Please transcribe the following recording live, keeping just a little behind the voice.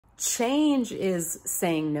Change is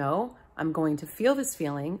saying, no, I'm going to feel this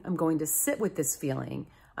feeling. I'm going to sit with this feeling.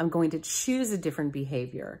 I'm going to choose a different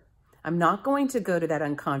behavior. I'm not going to go to that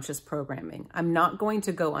unconscious programming. I'm not going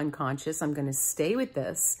to go unconscious. I'm going to stay with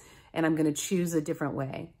this and I'm going to choose a different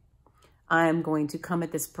way. I'm going to come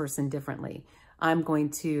at this person differently. I'm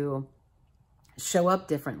going to show up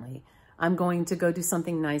differently. I'm going to go do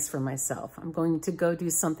something nice for myself. I'm going to go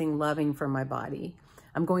do something loving for my body.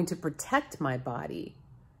 I'm going to protect my body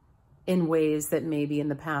in ways that maybe in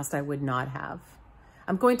the past I would not have.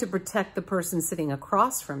 I'm going to protect the person sitting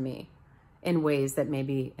across from me in ways that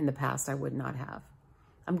maybe in the past I would not have.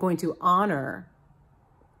 I'm going to honor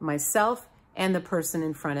myself and the person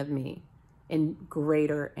in front of me in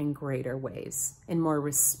greater and greater ways, in more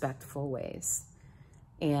respectful ways.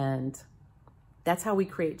 And that's how we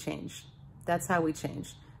create change. That's how we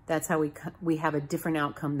change. That's how we have a different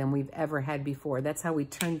outcome than we've ever had before. That's how we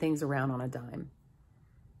turn things around on a dime.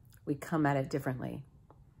 We come at it differently.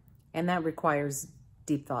 And that requires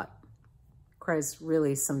deep thought. Requires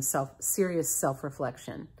really some serious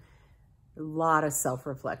self-reflection. A lot of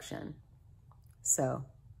self-reflection. So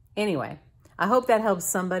anyway, I hope that helps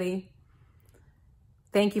somebody.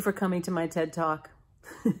 Thank you for coming to my TED Talk.